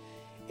name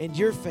and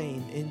your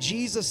fame. In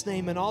Jesus'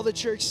 name, and all the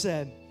church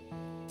said,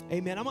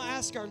 amen. I'm going to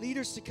ask our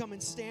leaders to come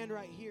and stand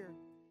right here.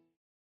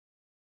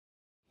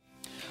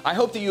 I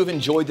hope that you have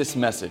enjoyed this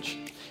message.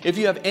 If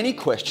you have any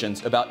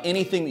questions about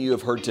anything that you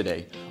have heard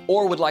today,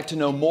 or would like to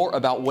know more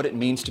about what it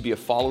means to be a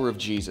follower of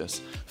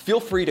Jesus,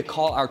 feel free to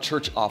call our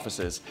church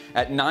offices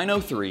at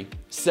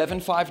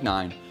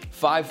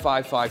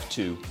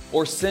 903-759-5552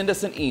 or send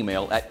us an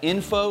email at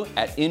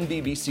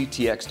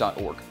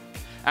info@nbbctx.org.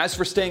 As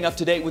for staying up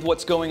to date with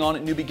what's going on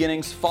at New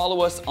Beginnings, follow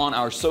us on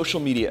our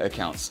social media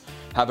accounts.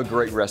 Have a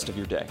great rest of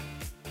your day.